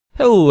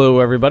Hello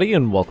everybody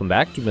and welcome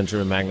back to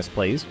Benjamin Magnus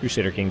Plays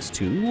Crusader Kings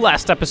II.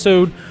 Last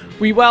episode,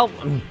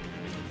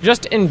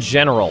 just in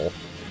general,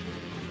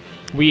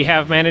 we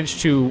have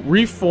managed to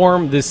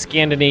reform the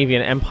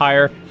Scandinavian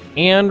Empire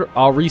and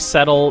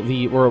reform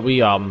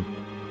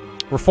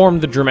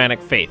the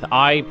Germanic Faith.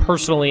 I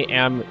personally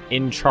am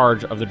in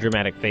charge of the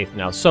Germanic Faith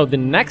now. So the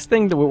next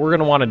thing that we're going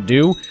to want to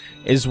do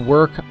is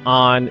work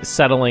on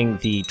settling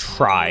the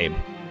tribe,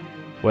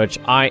 which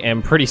I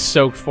am pretty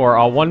stoked for.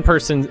 One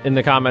person in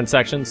the comment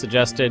section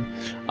suggested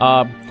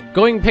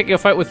going picking a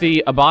fight with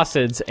the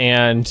Abbasids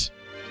and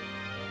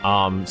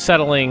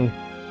settling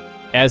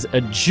as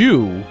a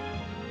Jew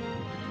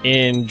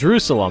in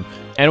Jerusalem.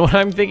 And what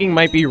I'm thinking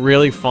might be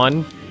really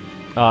fun,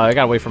 I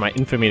gotta wait for my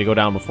infamy to go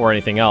down before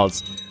anything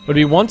else, would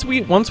be once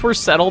we're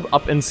settled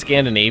up in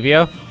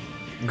Scandinavia,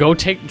 go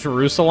take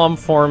Jerusalem,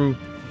 form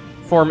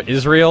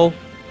Israel,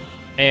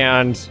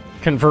 and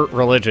convert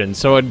religion.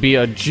 So it'd be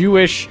a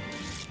Jewish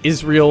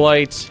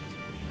Israelite,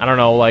 I don't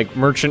know, like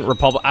merchant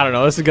republic. I don't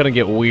know. This is gonna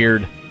get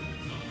weird.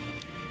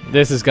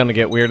 This is gonna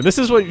get weird. This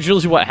is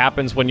usually what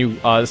happens when you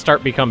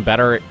become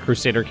better at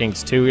Crusader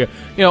Kings II. You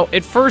know,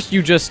 at first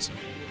you just,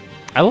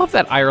 I love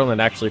that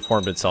Ireland actually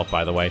formed itself,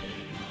 by the way.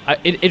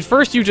 At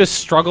first you just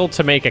struggle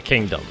to make a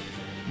kingdom.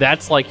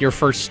 That's like your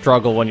first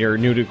struggle when you're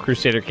new to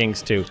Crusader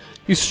Kings II.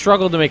 You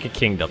struggle to make a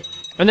kingdom,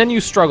 and then you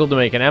struggle to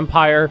make an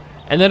empire,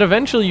 and then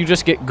eventually you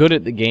just get good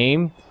at the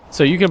game.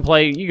 So you can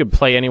play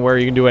anywhere,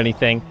 you can do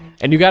anything,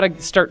 and you gotta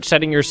start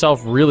setting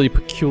yourself really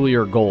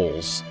peculiar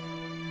goals.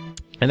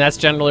 And that's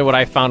generally what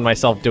I found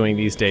myself doing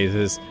these days,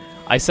 is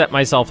I set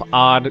myself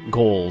odd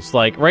goals.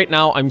 Like, right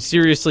now, I'm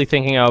seriously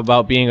thinking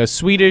about being a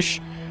Swedish,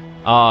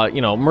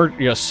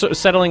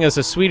 settling as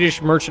a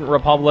Swedish merchant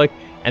republic,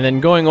 and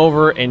then going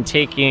over and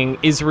taking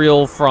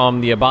Israel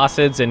from the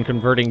Abbasids and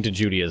converting to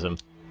Judaism.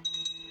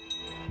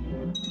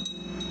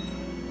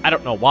 I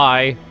don't know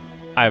why.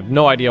 I have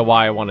no idea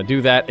why I want to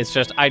do that. It's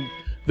just,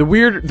 the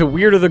weirder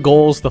the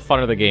goals, the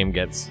funner the game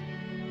gets.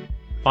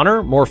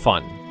 Funner? More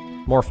fun.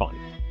 More fun.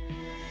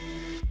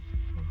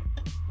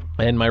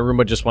 And my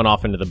Roomba just went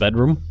off into the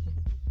bedroom.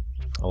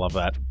 I love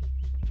that.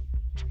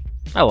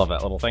 I love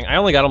that little thing. I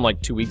only got him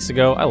like 2 weeks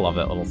ago. I love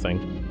that little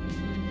thing.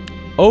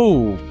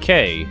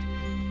 Okay.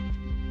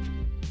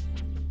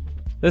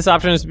 This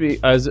option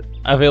is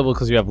available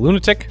because you have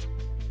Lunatic.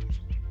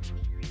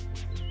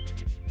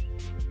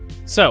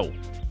 So,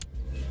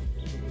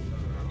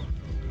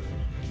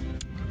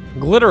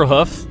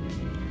 Glitterhoof,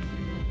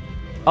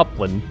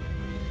 Upland.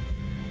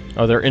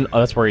 Oh,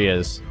 that's where he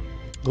is.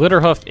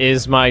 Glitterhoof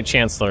is my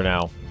chancellor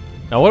now.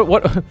 Now,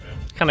 what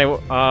can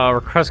I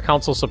request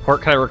council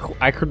support?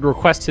 I could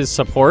request his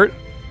support.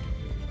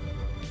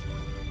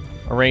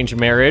 Arrange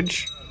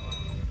marriage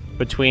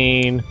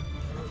between.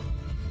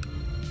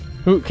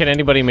 Can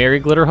anybody marry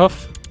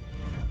Glitterhoof?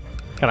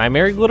 Can I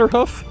marry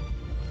Glitterhoof?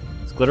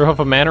 Is Glitterhoof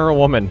a man or a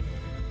woman?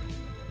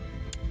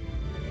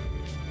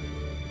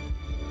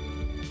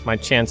 My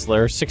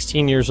chancellor,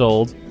 16 years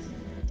old.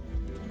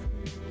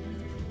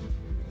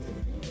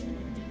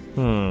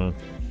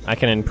 I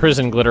can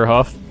imprison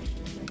Glitterhoof.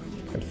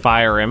 I can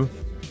fire him.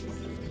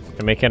 I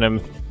can make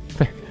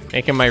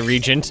him my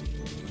regent.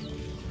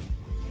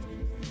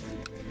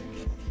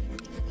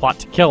 Plot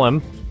to kill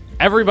him.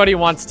 Everybody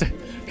wants to.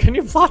 You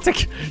can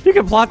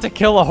plot to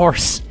kill a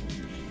horse.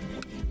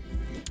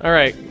 All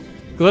right,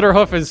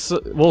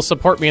 Glitterhoof will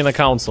support me in the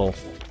council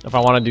if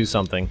I want to do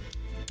something.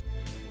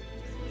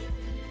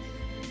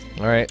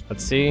 Alright,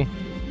 let's see.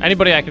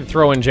 Anybody I can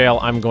throw in jail,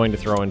 I'm going to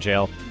throw in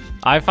jail.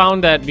 I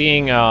found that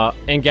being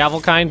in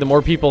Gavelkind, the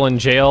more people in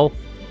jail,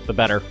 the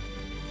better.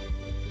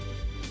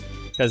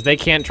 Because they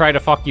can't try to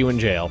fuck you in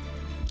jail.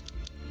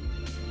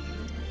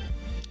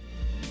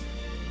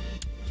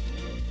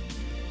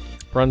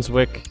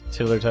 Brunswick,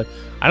 Tiller.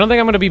 I don't think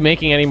I'm going to be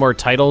making any more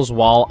titles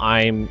while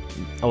I'm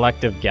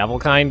elective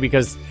Gavelkind,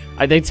 because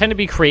they tend to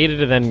be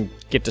created and then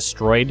get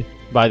destroyed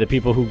by the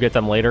people who get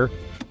them later.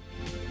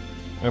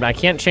 And I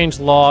can't change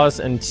laws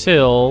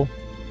until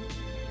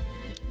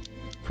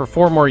for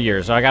 4 more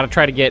years. So I gotta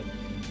try to get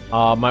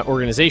my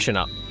organization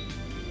up.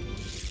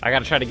 I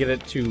gotta try to get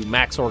it to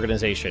max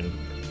organization.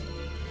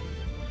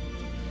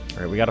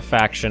 Alright, we got a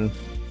faction.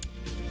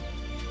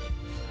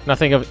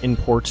 Nothing of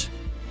import.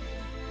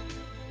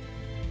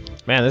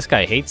 Man, this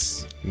guy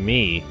hates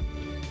me.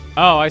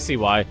 Oh, I see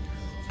why.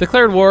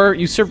 Declared war,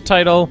 usurped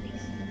title,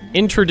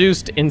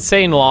 introduced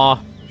insane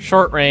law,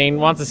 short reign,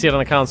 wants to see it on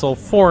the council,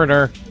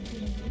 foreigner.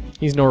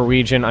 He's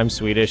Norwegian, I'm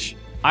Swedish.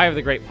 I have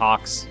the Great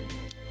Pox.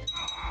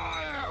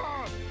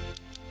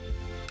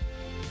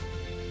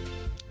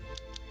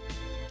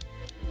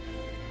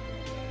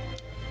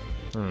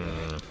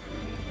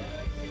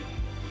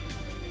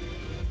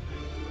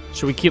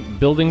 Should we keep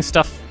building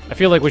stuff? I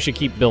feel like we should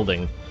keep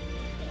building.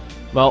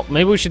 Well,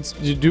 maybe we should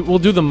we'll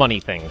do the money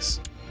things.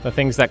 The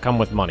things that come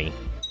with money.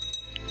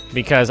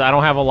 Because I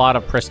don't have a lot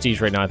of prestige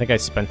right now. I think I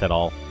spent it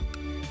all.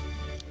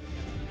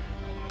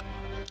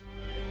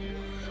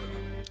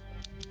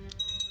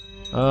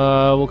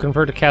 We'll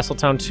convert to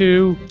Castletown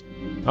 2.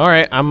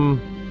 Alright,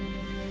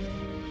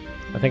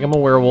 I think I'm a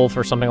werewolf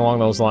or something along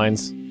those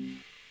lines.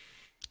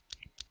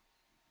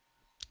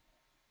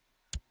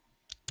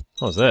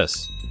 What was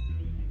this?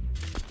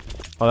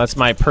 Oh, that's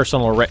my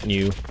personal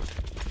retinue.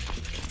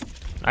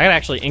 I could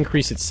actually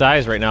increase its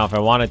size right now if I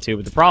wanted to,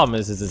 but the problem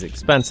is it's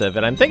expensive,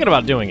 and I'm thinking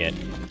about doing it.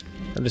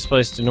 Our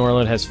displaced to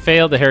Norland has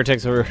failed. The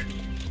heretics are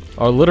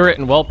literate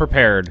and well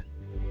prepared.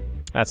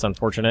 That's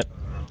unfortunate.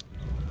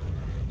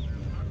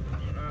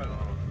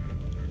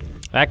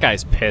 That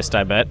guy's pissed,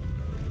 I bet.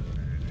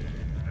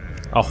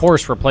 A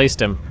horse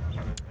replaced him.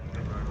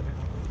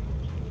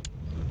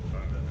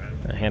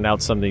 I'll hand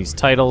out some of these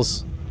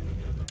titles.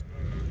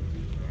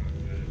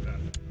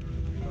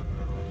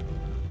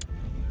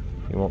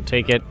 He won't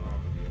take it.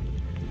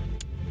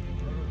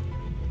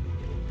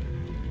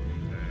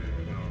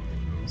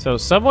 So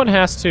someone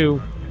has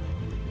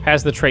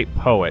the trait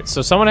poet.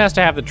 So someone has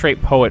to have the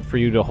trait poet for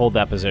you to hold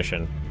that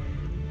position.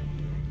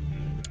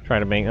 Try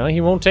to make... Oh, he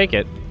won't take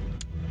it.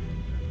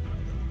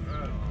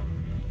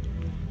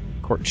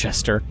 Court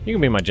jester. You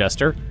can be my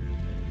jester.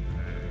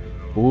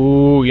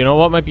 Ooh, you know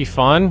what might be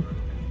fun?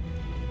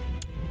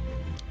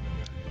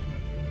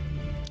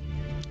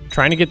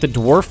 Trying to get the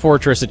Dwarf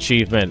Fortress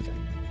achievement.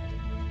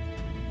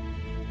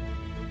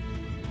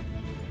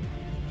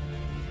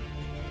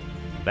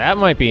 That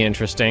might be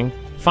interesting.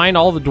 Find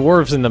all the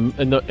dwarves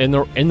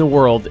in the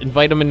world,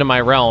 invite them into my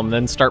realm,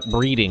 then start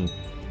breeding.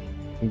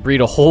 And breed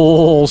a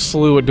whole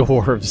slew of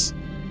dwarves.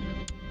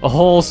 A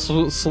whole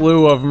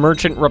slew of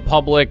Merchant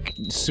Republic,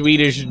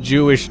 Swedish,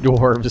 Jewish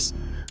dwarves.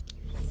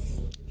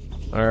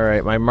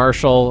 Alright, my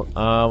marshal,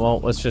 well,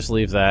 let's just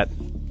leave that.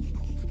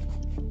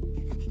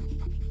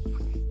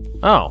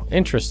 Oh,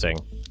 interesting.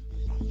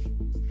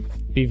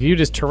 Be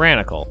viewed as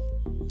tyrannical.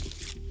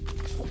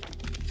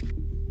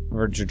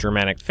 Or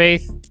Germanic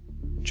Faith.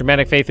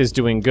 Germanic Faith is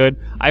doing good.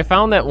 I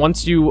found that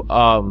once you,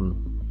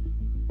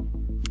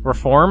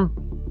 reform,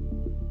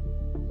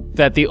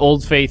 that the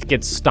old faith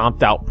gets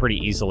stomped out pretty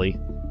easily.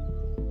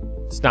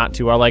 It's not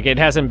too hard. Like, it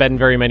hasn't been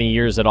very many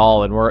years at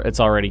all, and it's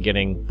already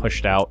getting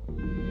pushed out.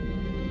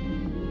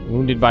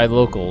 Wounded by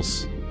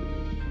locals.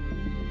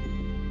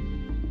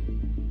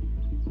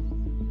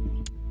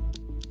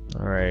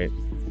 Alright.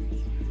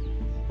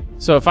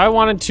 So if I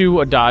wanted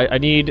to die, I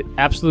need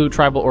absolute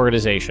tribal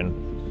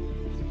organization.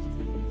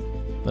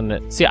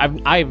 And see,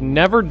 I've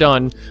never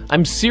done...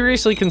 I'm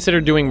seriously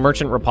considered doing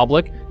Merchant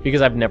Republic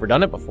because I've never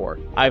done it before.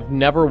 I've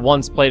never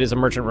once played as a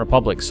Merchant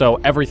Republic, so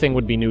everything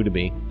would be new to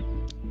me.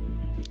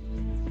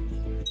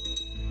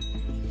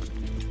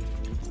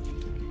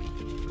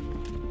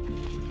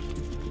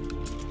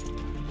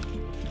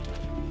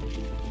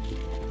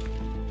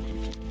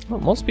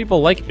 Well, most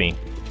people like me.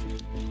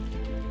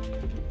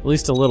 At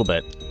least a little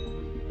bit.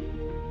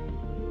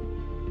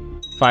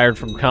 Fired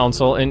from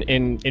council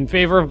in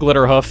favor of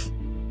Glitterhoof.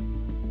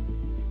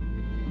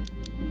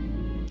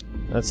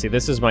 Let's see,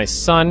 this is my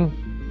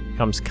son.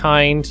 Becomes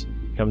kind,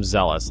 becomes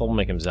zealous. I'll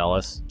make him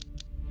zealous.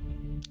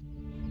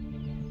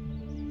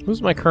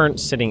 Who's my current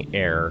sitting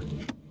heir?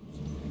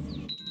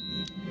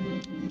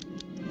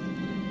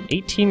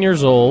 18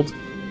 years old.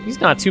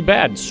 He's not too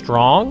bad.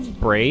 Strong,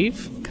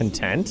 brave,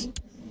 content.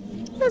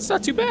 That's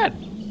not too bad.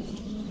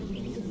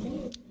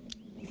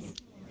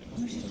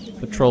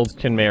 Betrothed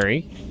can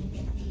marry.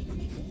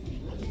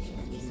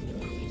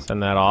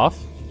 Send that off.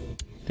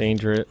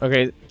 Dangerous.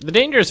 Okay, the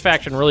dangerous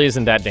faction really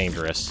isn't that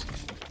dangerous.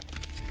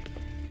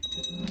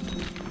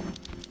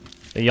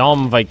 The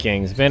Yalm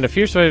Vikings. Band of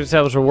fierce fighters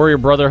established a warrior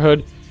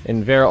brotherhood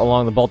in Vera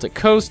along the Baltic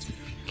coast.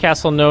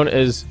 Castle known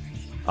as,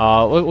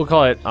 we'll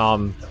call it,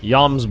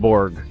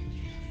 Yalmsborg.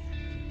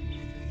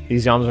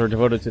 These Yalms were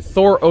devoted to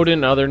Thor, Odin,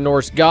 and other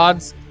Norse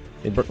gods.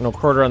 They brook no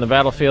quarter on the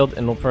battlefield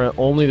and will permit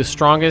only the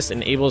strongest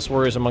and ablest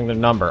warriors among their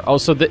number. Oh,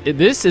 so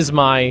this is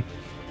my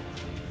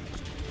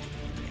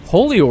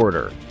Holy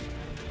Order.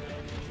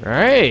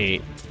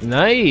 Alright,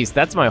 nice.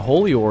 That's my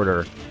Holy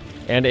Order.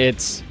 And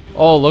it's...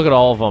 Oh, look at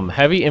all of them.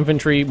 Heavy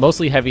infantry,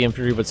 mostly heavy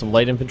infantry, but some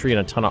light infantry and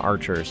a ton of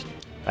archers.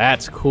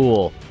 That's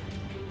cool.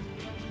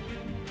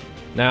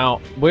 Now,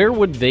 where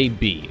would they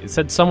be? It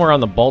said somewhere on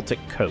the Baltic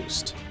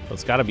coast. So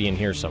it's got to be in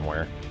here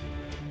somewhere.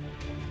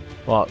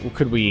 Well,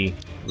 could we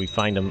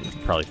find them?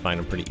 Probably find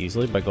them pretty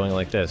easily by going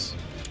like this.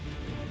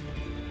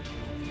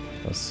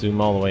 Let's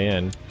zoom all the way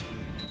in.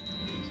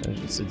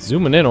 It's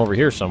zooming in over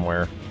here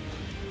somewhere.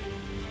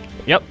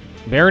 Yep,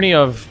 Barony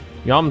of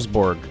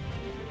Yalmsborg.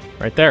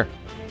 Right there.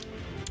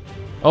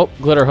 Oh,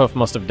 Glitterhoof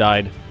must have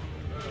died.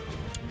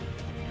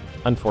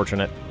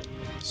 Unfortunate.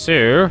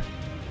 So,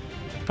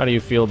 how do you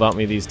feel about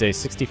me these days?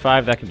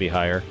 65? That could be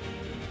higher.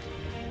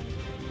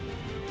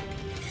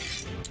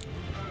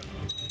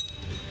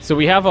 So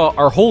we have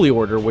our Holy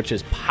Order, which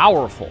is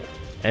powerful,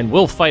 and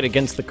will fight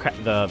against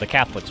the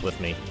Catholics with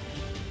me.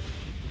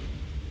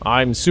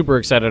 I'm super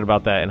excited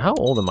about that. And how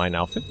old am I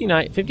now?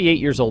 58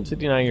 years old,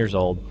 59 years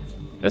old.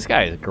 This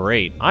guy is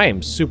great. I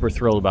am super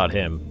thrilled about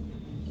him.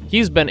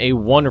 He's been a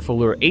wonderful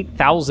lure.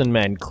 8,000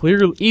 men,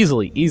 clearly,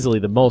 easily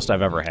the most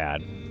I've ever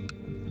had.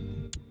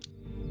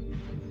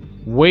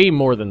 Way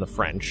more than the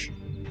French.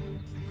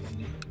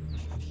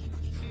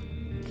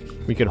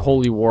 We could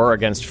holy war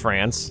against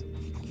France.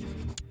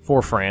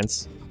 For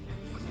France.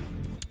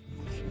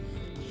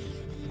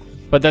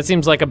 But that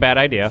seems like a bad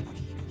idea.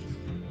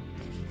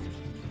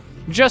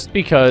 Just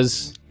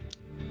because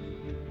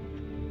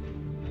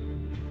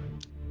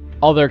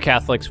other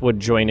Catholics would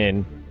join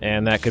in,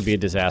 and that could be a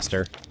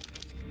disaster.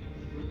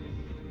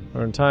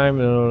 In time,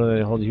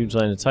 they hold huge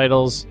line of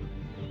titles.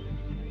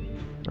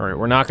 Alright,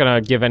 we're not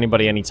gonna give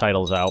anybody any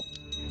titles out.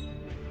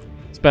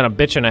 It's been a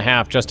bitch and a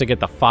half just to get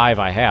the 5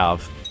 I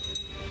have.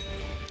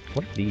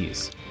 What are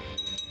these?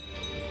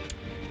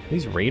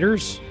 These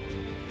raiders?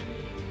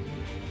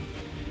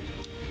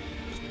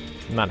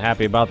 I'm not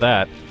happy about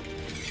that.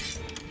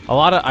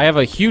 I have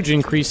a huge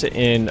increase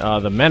in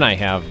the men I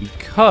have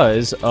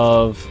because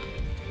of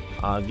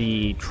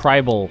the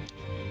tribal,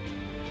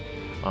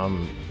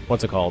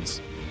 what's it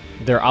called?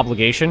 Their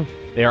obligation.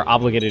 They are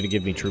obligated to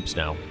give me troops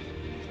now.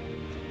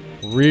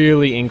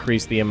 Really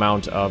increase the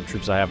amount of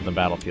troops I have in the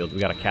battlefield. We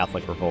got a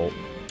Catholic revolt.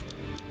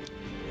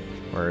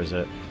 Where is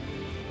it?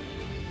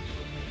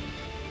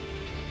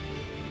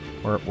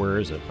 Where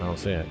is it? I don't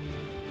see it.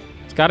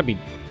 It's got to be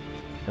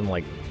in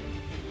like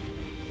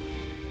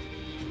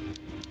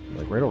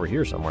right over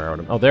here somewhere.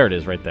 Oh, there it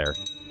is, right there.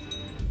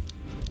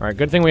 All right,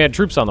 good thing we had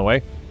troops on the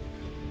way.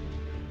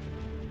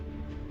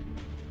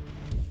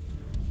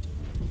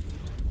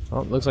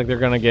 Well, it looks like they're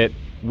gonna get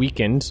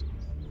weakened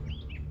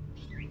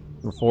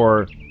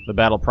before the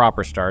battle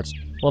proper starts.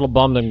 A little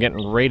bummed I'm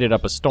getting raided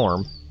up a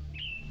storm.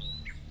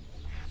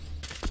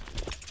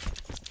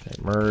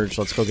 Okay, merge.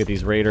 Let's go get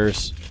these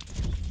raiders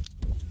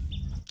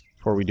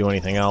before we do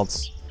anything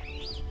else.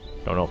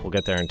 Don't know if we'll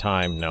get there in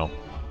time. No.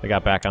 They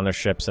got back on their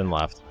ships and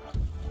left.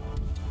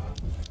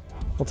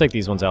 We'll take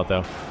these ones out,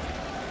 though.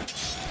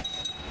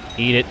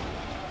 Eat it.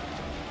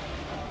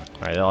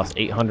 Alright, they lost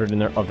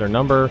 800 of their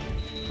number.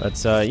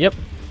 Let's, yep.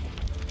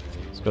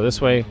 Let's go this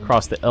way,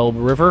 across the Elbe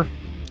River.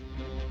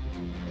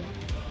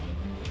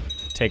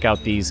 Take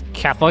out these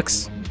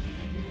Catholics.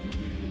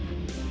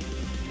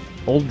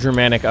 Old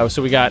Germanic, oh,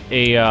 so we got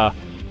a,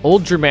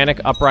 Old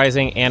Germanic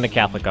uprising and a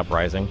Catholic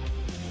uprising.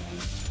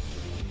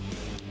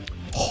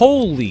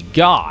 Holy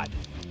God!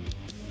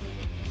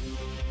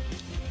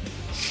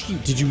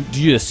 Did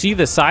you see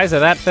the size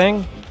of that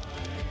thing?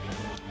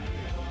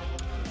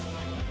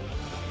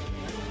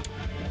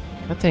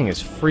 That thing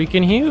is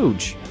freaking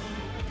huge.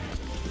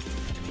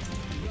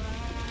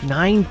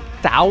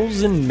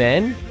 9,000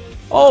 men?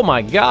 Oh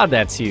my God,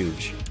 that's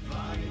huge.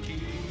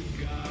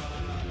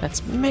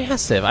 That's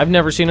massive. I've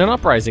never seen an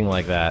uprising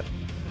like that.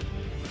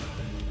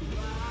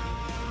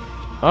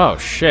 Oh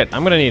shit,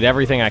 I'm gonna need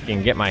everything I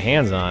can get my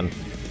hands on.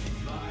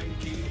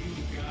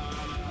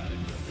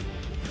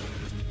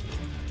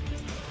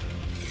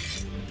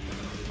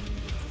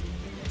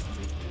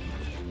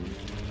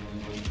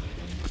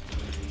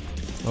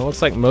 Well, it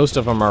looks like most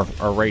of them are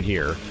right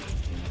here.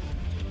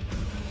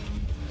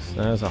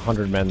 So there's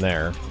 100 men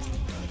there.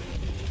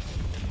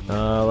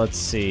 Let's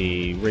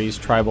see. Raise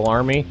tribal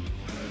army.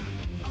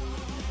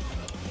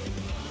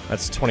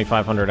 That's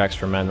 2,500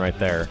 extra men right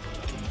there.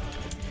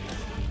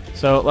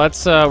 So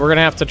let's, we're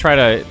gonna have to try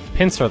to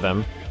pincer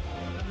them.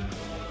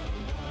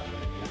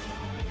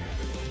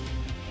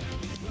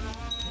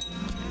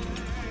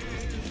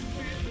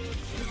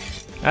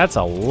 That's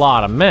a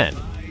lot of men.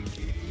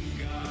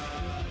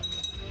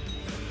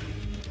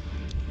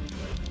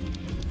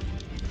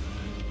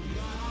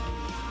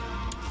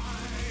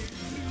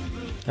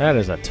 That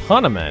is a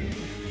ton of men.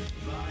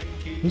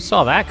 Who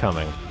saw that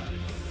coming?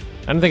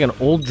 I didn't think an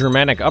old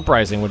Germanic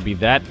uprising would be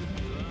that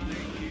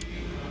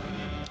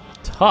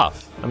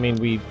tough. I mean,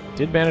 we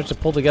did manage to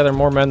pull together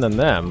more men than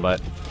them, but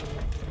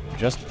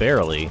just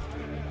barely.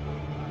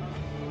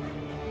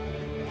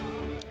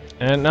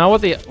 And now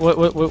what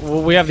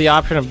we have the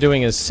option of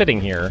doing is sitting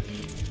here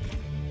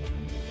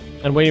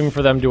and waiting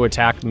for them to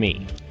attack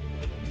me.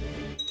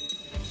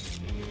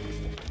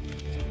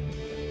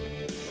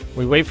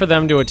 We wait for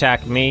them to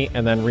attack me,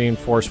 and then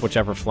reinforce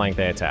whichever flank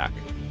they attack.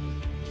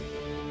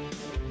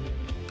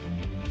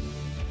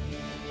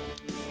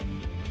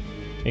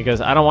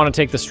 Because I don't want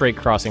to take the straight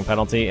crossing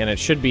penalty, and it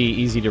should be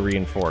easy to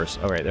reinforce.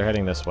 Alright, they're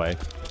heading this way.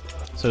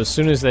 So as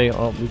soon as they...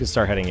 Oh, we can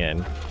start heading in.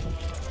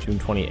 June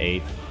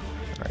 28th.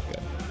 Alright,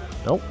 good.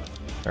 Nope.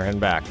 They're heading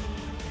back.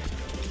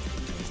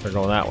 They're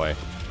going that way.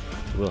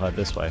 We'll head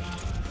this way.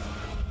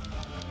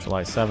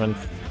 July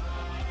 7th.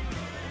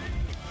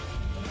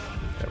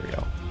 There we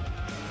go.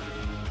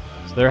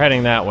 So they're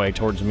heading that way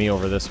towards me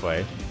over this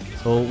way.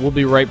 So we'll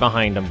be right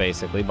behind them,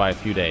 basically, by a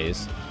few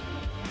days.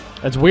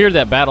 It's weird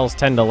that battles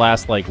tend to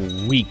last, like,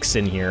 weeks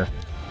in here.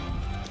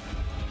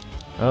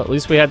 Well, at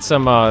least we had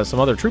some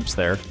other troops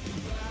there.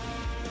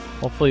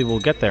 Hopefully we'll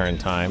get there in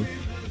time.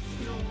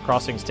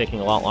 Crossing's taking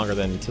a lot longer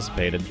than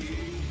anticipated.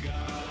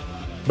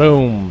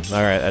 Boom!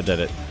 Alright, that did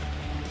it.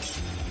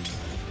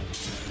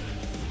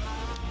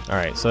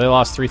 Alright, so they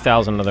lost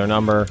 3,000 of their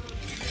number.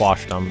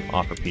 Quashed them.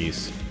 Offer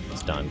peace.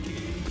 It's done.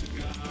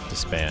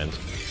 Disband.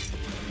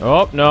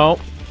 Oh, no.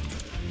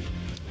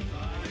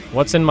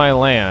 What's in my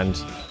land?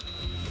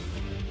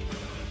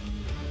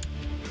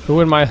 Who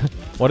in my...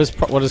 What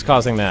is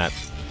causing that?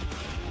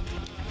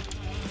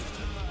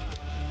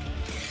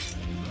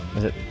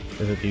 Is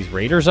it these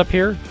raiders up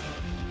here?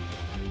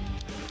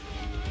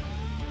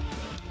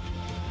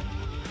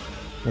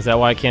 Is that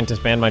why I can't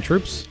disband my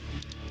troops?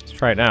 Let's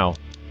try it now.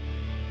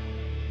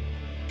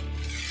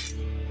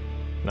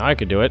 Now I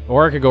could do it.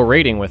 Or I could go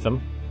raiding with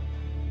them.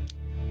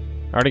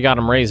 I already got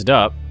them raised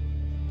up.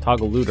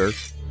 Toggle looter.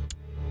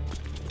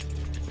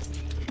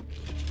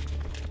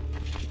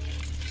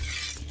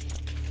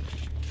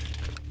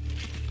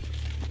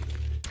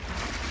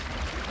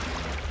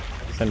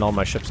 Send all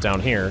my ships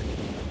down here.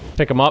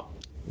 Pick them up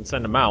and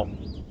send them out.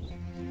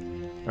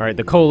 Alright,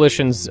 the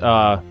coalition's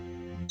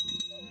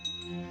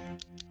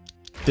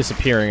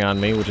disappearing on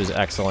me, which is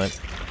excellent.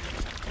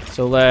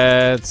 So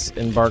let's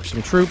embark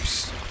some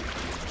troops.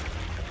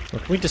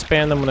 Well, can we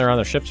disband them when they're on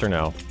their ships or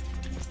no?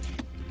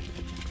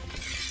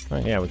 Oh,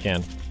 yeah, we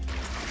can.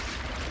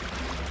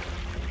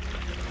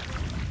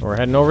 We're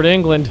heading over to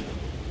England.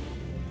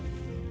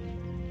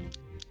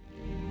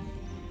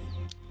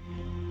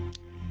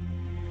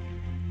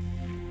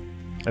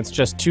 That's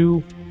just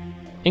too...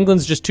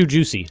 England's just too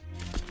juicy.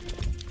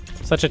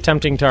 Such a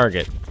tempting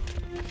target.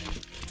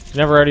 There's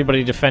never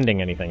anybody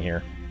defending anything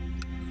here.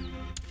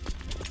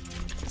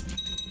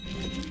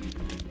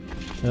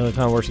 The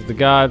town worship the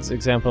gods.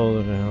 Example,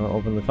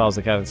 open the files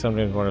of the Catholic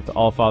sometimes wonder if the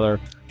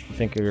All-Father will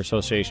think of your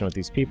association with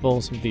these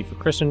people. Sympathy for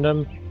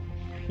Christendom.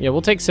 Yeah,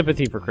 we'll take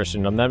sympathy for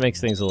Christendom. That makes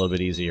things a little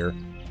bit easier.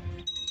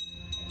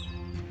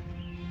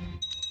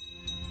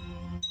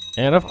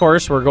 And of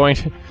course, we're going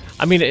to...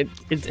 I mean,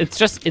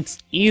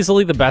 it's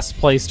easily the best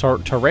place to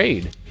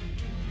raid.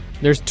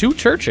 There's 2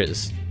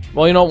 churches.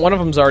 Well, you know, one of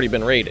them's already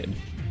been raided.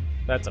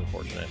 That's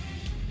unfortunate.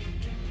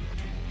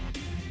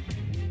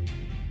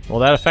 Will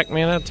that affect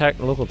me on that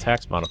local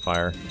tax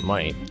modifier? It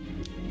might.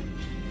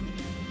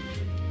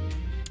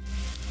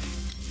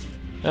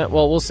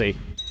 Well, we'll see.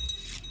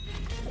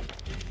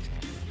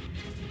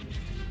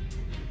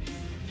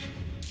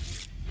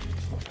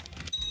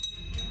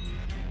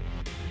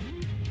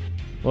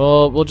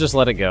 Well, we'll just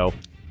let it go.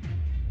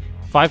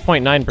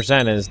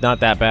 5.9% is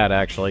not that bad,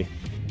 actually.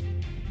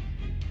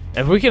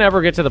 If we can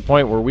ever get to the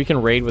point where we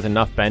can raid with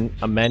enough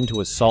men to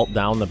assault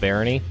down the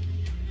barony,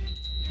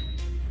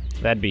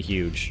 that'd be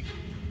huge.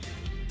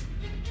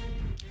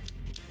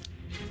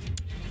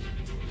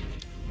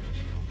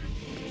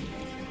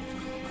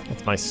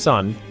 That's my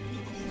son.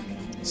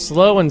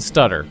 Slow and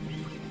stutter.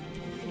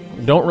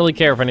 Don't really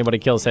care if anybody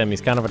kills him.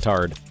 He's kind of a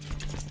tard.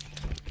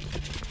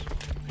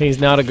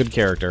 He's not a good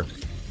character.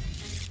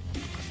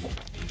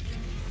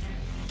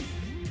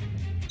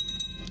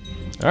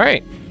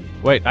 Alright.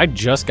 Wait, I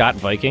just got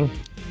Viking?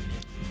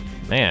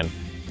 Man.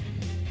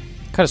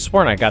 Could have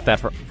sworn I got that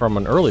from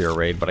an earlier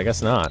raid, but I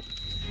guess not.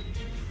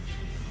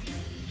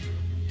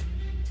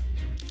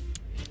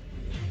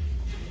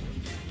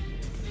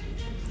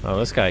 Oh,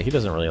 this guy, he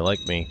doesn't really like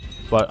me.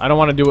 But I don't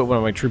want to do it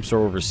when my troops are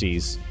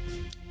overseas.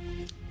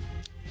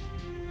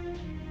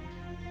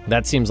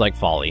 That seems like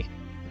folly.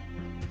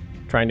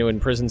 Trying to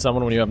imprison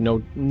someone when you have no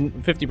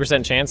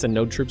 50% chance and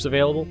no troops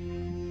available?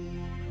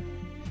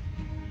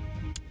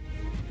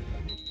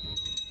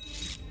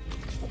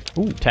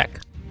 Ooh, tech.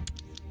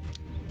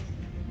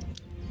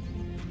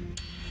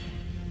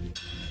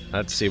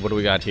 Let's see, what do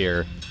we got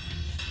here?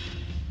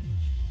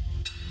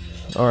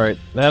 Alright,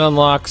 that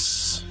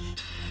unlocks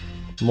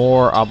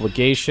more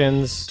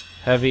obligations.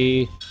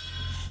 Heavy.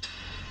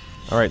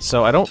 Alright,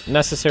 so I don't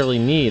necessarily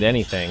need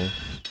anything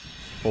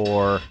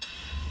for...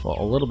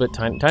 Well, a little bit,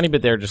 tiny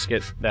bit there, just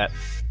get that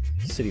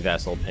city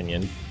vassal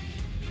opinion.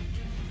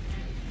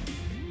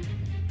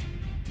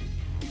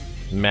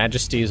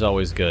 Majesty is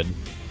always good.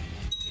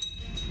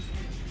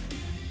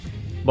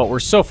 But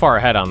we're so far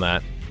ahead on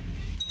that.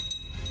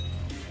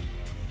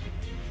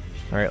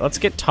 Alright, let's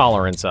get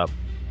tolerance up.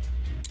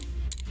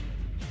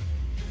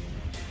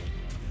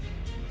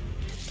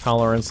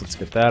 Tolerance, let's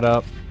get that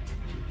up.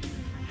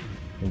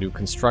 We can do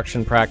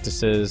construction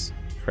practices,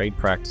 trade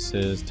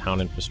practices,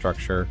 town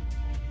infrastructure.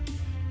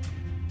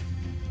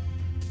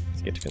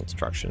 Let's get to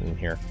construction in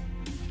here.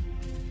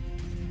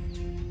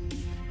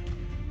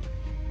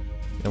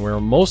 And we're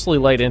mostly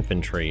light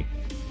infantry.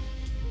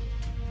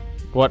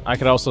 What? I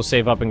could also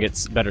save up and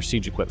get better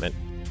siege equipment.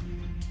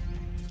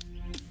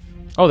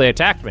 Oh, they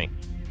attacked me.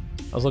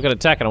 I was looking at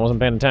tech and I wasn't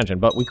paying attention,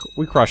 but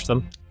we crushed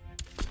them.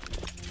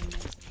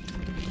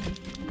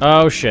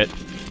 Oh, shit.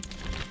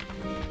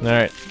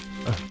 Alright.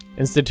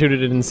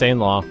 Instituted an insane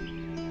law.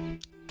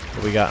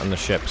 What we got on the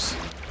ships?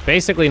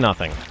 Basically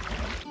nothing.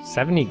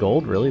 70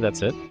 gold? Really?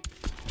 That's it?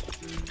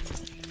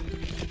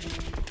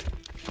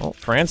 Well,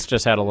 France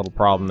just had a little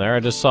problem there.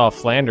 I just saw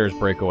Flanders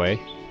break away.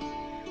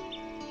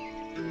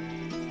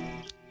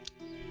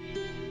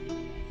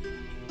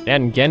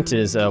 And Ghent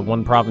is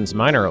one province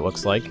minor, it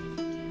looks like.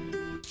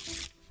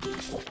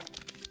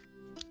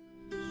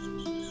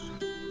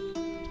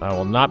 I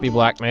will not be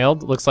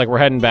blackmailed. Looks like we're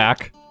heading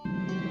back.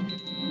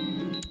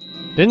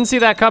 Didn't see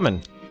that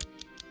coming.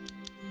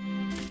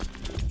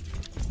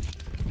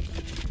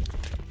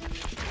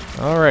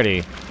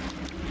 Alrighty.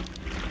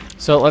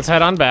 So let's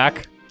head on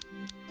back.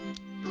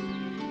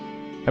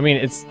 I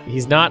mean,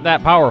 he's not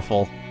that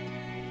powerful.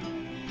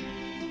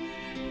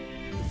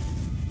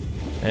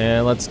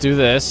 And let's do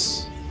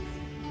this.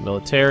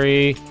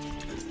 Military.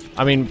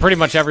 I mean, pretty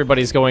much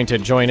everybody's going to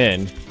join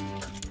in.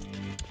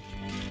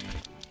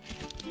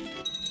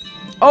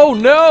 Oh,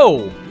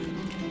 no!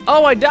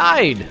 Oh, I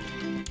died!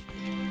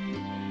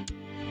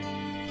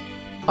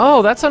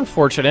 Oh, that's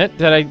unfortunate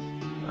that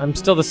I'm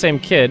still the same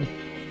kid.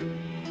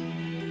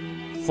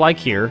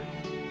 Flykier.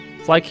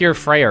 Flykier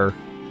Freyr.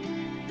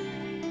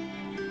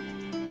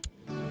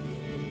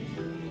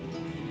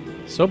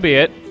 So be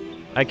it.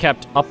 I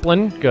kept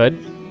Upland, good.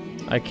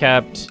 I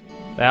kept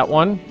that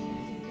one.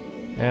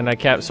 And I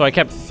kept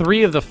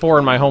 3 of the 4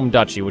 in my home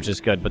duchy, which is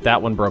good, but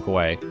that one broke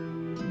away.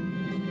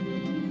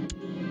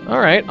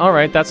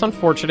 Alright, that's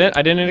unfortunate.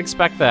 I didn't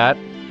expect that.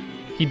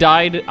 He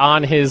died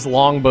on his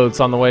longboats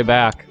on the way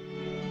back.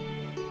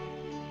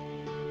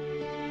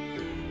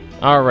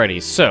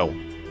 Alrighty, so.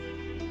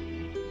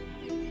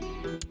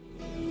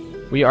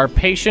 We are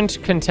patient,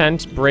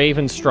 content, brave,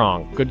 and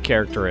strong. Good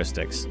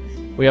characteristics.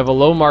 We have a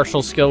low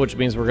martial skill, which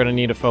means we're going to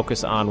need to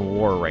focus on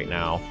war right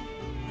now.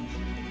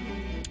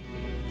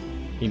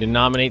 Need to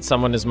nominate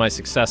someone as my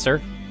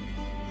successor.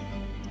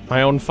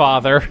 My own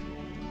father.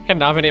 I can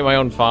nominate my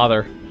own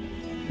father.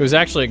 Who's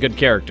actually a good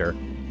character.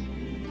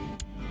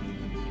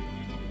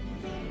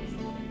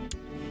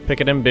 Pick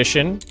an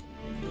ambition.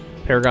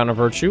 Paragon of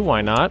Virtue,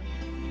 why not?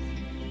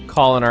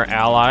 Call in our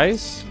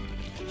allies.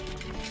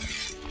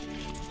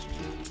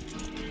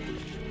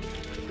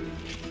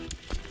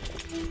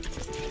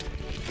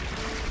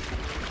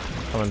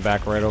 Coming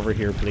back right over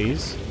here,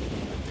 please.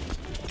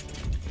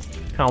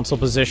 Council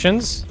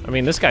positions. I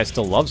mean, this guy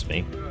still loves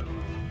me.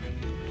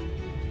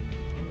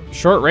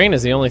 Short reign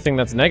is the only thing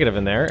that's negative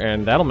in there,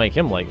 and that'll make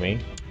him like me.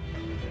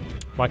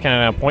 Why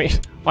can't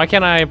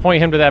I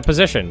appoint him to that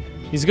position?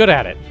 He's good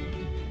at it.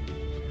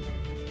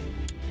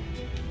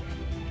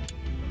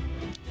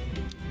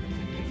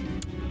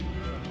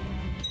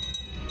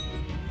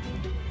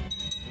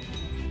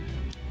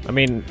 I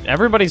mean,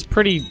 everybody's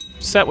pretty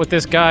set with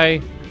this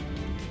guy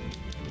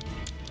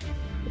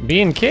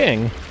being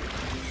king.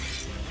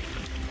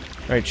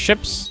 Alright,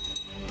 ships.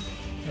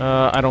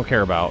 I don't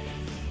care about.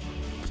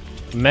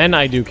 Men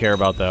I do care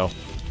about, though.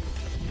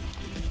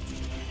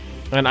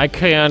 And I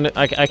can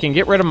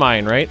get rid of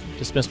mine, right?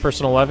 Dismiss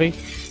personal levy.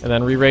 And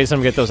then re-raise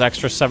them, get those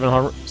extra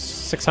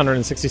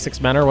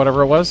 666 men or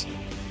whatever it was.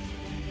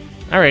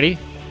 Alrighty.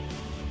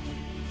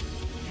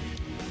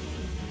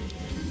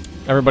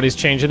 Everybody's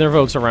changing their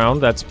votes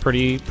around. That's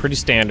pretty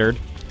standard.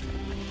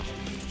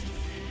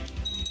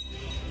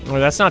 Well,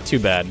 that's not too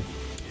bad.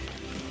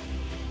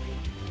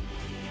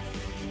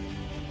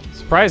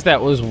 Surprised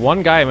that was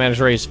one guy managed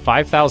to raise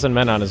 5,000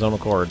 men on his own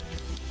accord.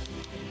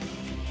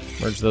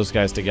 Merge those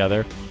guys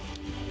together.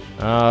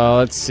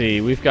 Let's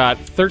see. We've got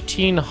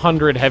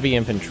 1,300 heavy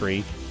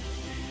infantry.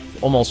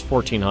 Almost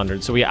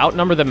 1,400. So we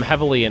outnumber them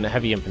heavily in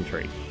heavy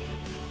infantry.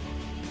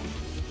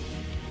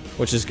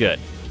 Which is good.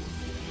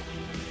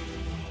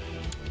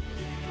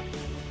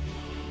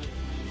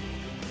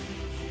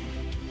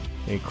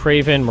 Okay,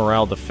 Craven,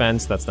 morale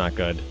defense. That's not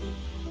good.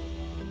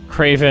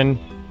 Craven.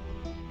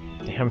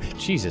 Damn,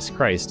 Jesus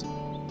Christ.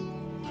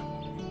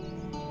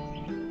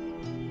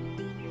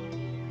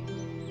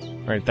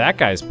 Alright, that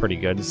guy's pretty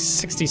good. He's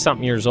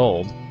 60-something years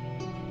old.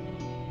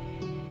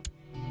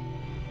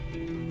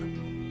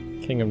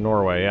 King of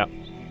Norway, yeah.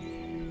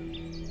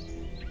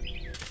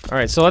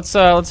 Alright, so let's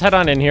head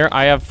on in here.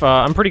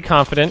 I'm pretty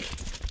confident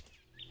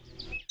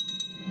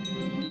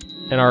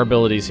in our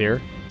abilities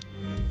here.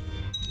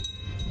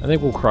 I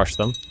think we'll crush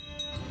them.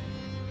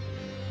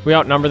 We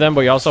outnumber them,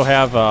 but we also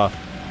have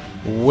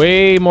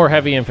way more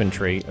heavy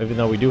infantry, even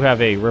though we do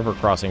have a river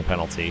crossing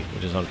penalty,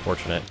 which is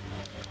unfortunate.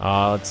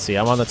 Let's see,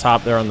 I'm on the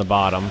top, they're on the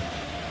bottom.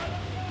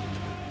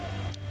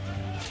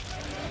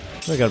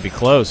 We gotta be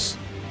close.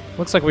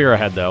 Looks like we were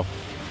ahead, though.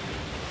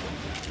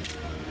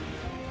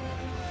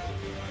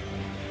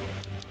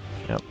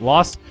 Yep,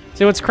 lost.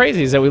 See, what's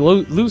crazy is that we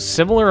lose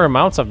similar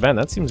amounts of men.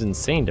 That seems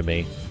insane to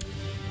me.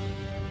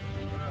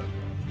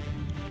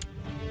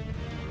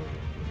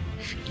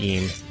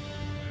 Scheme.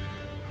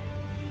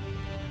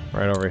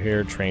 Right over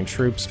here, train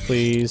troops,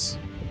 please.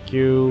 Thank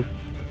you.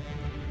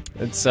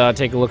 Let's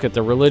take a look at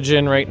the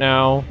religion right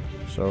now.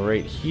 So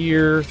right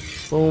here,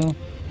 boom.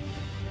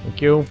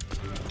 Thank you.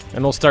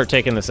 And we'll start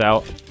taking this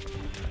out.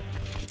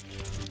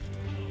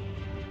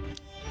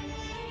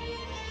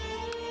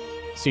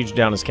 Siege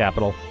down his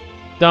capital.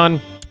 Done.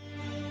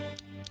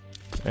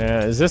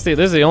 This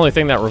is the only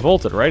thing that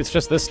revolted, right? It's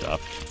just this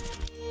stuff.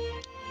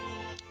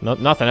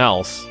 Nothing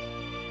else.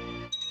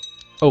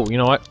 Oh, you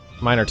know what?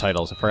 Minor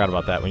titles. I forgot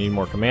about that. We need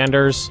more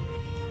commanders.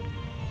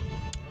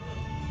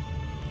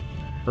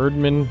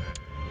 Herdman.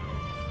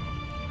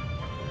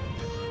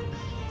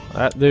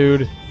 That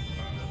dude.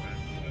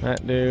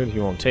 That dude.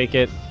 He won't take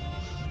it.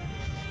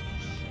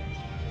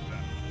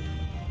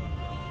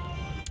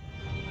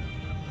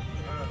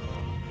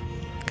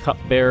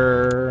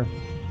 Cupbearer.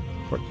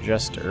 Court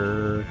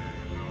Jester.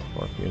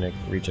 Court Munich.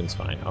 Regent's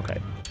fine.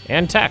 Okay.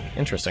 And tech.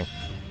 Interesting.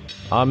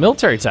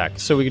 Military tech.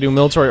 So we can do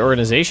military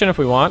organization if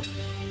we want.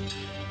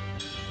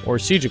 Or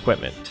siege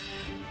equipment.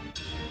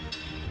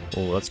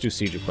 Oh, let's do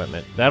siege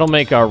equipment. That'll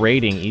make our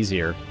raiding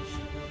easier.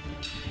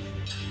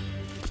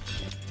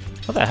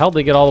 How the hell did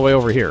they get all the way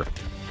over here?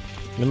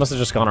 They must have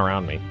just gone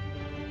around me.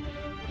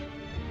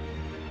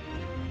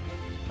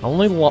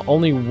 Only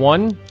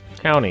one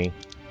county.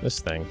 This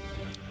thing.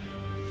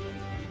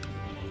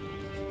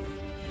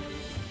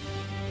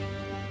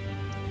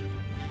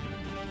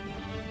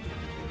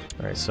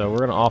 Alright, so we're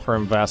gonna offer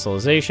him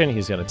vassalization.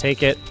 He's gonna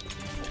take it.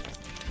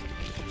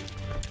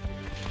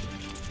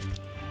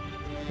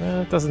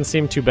 It doesn't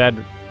seem too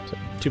bad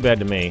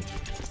to me.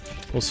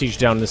 We'll siege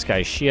down this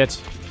guy's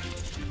shit.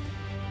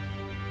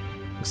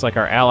 Looks like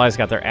our allies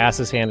got their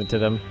asses handed to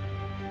them.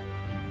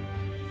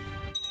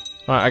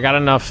 I got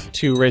enough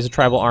to raise a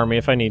tribal army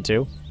if I need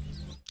to.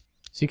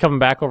 Is he coming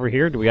back over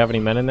here? Do we have any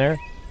men in there?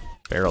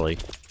 Barely.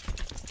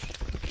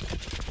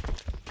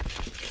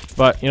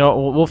 But, you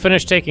know, we'll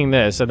finish taking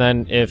this, and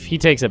then if he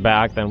takes it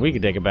back, then we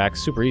can take it back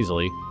super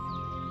easily.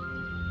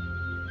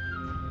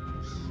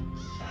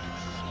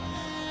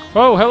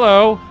 Oh,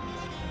 hello!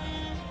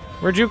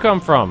 Where'd you come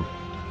from?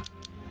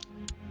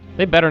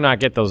 They better not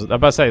get those. I'm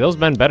about to say, those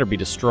men better be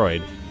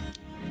destroyed.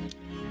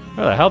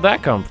 Where the hell'd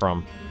that come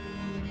from?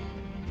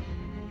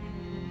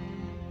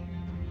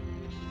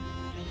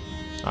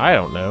 I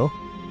don't know.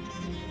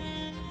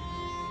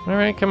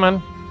 Alright, come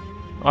on.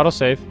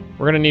 Autosave.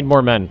 We're gonna need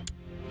more men.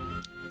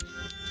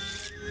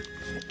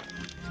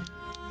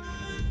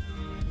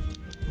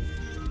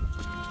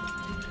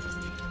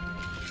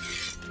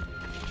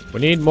 We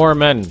need more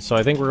men, so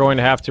I think we're going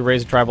to have to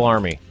raise a tribal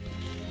army.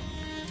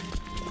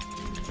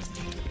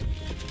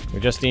 We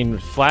just need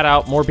flat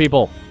out more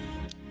people.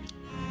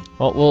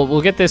 Well,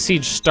 we'll get this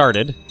siege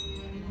started.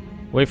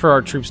 Wait for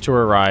our troops to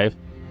arrive.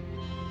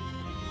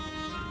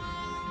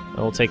 And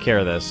we'll take care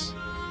of this.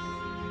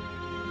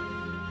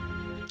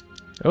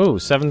 Oh,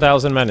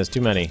 7,000 men is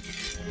too many.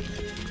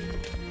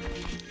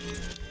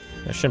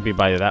 That shouldn't be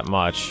by that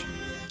much.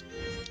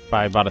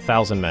 By about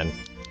 1,000 men.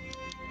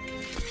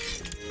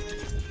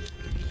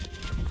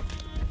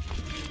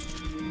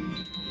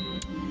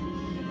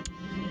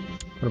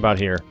 What about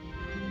here?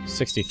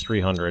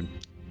 6,300.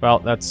 Well,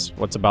 that's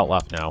what's about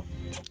left now.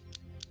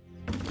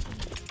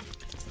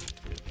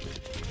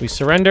 We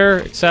surrender,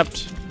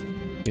 accept.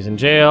 He's in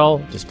jail.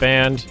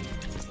 Disband.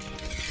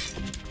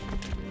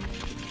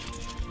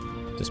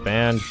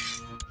 Disband.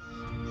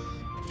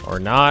 Or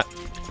not.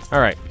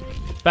 Alright.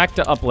 Back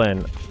to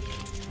Upland.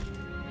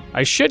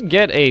 I should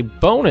get a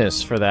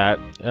bonus for that.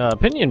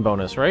 Opinion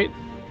bonus, right?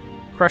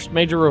 Crushed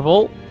Major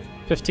Revolt?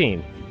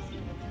 15.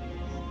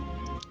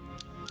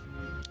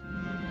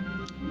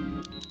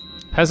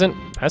 Peasant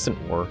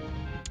War.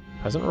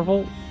 Peasant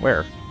Revolt?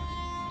 Where?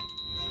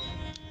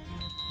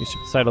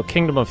 Usurpacidal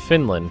Kingdom of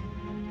Finland.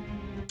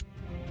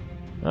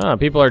 Ah,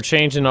 people are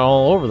changing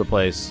all over the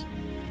place.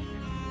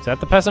 Is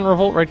that the Peasant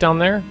Revolt right down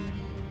there?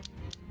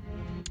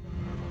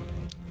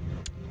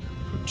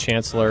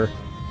 Chancellor.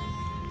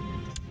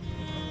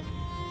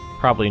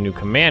 Probably new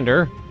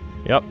commander.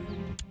 Yep.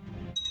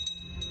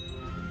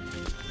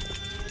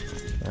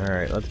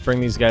 Alright, let's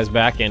bring these guys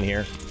back in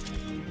here.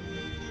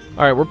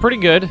 Alright, we're pretty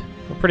good.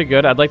 We're pretty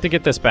good. I'd like to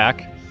get this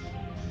back.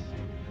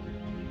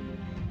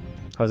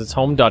 Because it's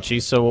home duchy,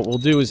 so what we'll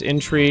do is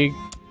intrigue.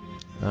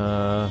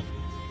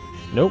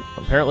 Nope.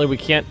 Apparently we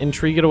can't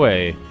intrigue it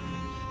away.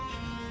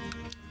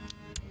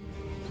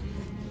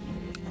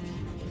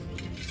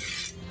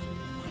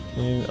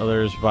 And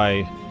others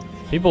by...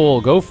 People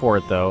will go for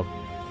it, though.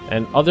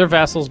 And other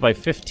vassals by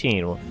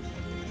 15.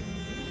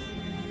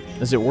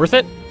 Is it worth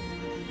it?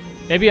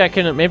 Maybe I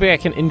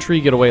can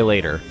intrigue it away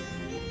later.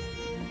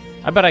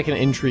 I bet I can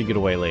intrigue it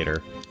away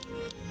later.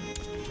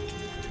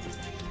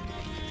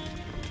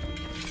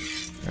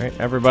 Alright,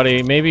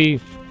 everybody, maybe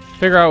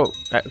figure out...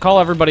 Call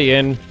everybody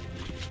in.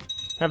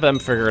 Have them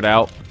figure it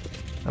out.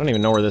 I don't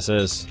even know where this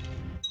is.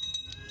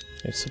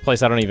 It's a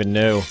place I don't even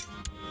know.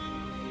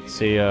 Let's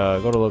see,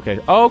 go to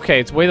location. Oh, okay,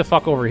 it's way the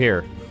fuck over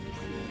here.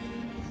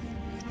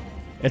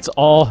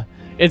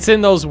 It's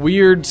in those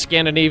weird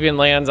Scandinavian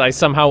lands I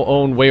somehow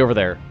own way over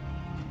there.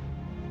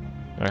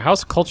 Alright,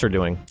 how's culture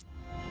doing?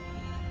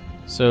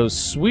 So,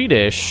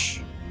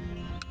 Swedish...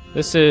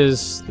 This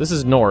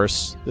is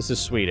Norse. This is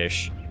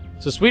Swedish.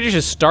 So Swedish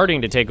is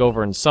starting to take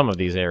over in some of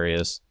these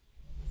areas.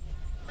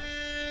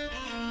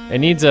 It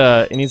needs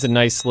a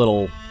nice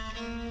little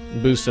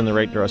boost in the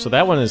rate growth. So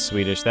that one is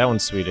Swedish. That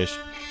one's Swedish.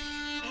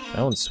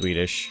 That one's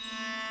Swedish.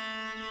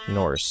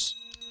 Norse.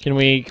 Can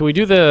we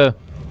do the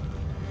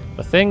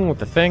thing with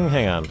the thing?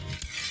 Hang on.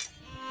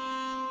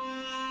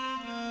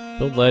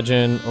 Build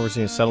legend,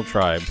 overseeing settled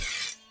tribe.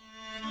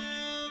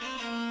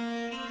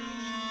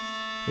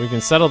 We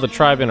can settle the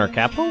tribe in our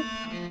capital?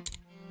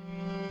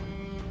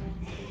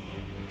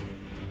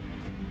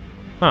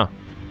 Huh.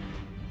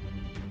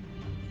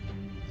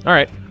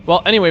 Alright.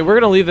 Well, anyway, we're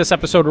going to leave this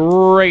episode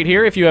right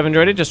here. If you have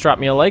enjoyed it, just drop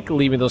me a like,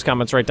 leave me those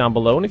comments right down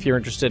below, and if you're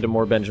interested in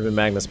more Benjamin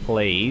Magnus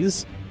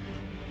plays,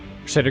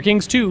 Crusader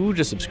Kings II,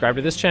 just subscribe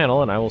to this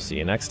channel, and I will see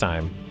you next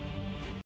time.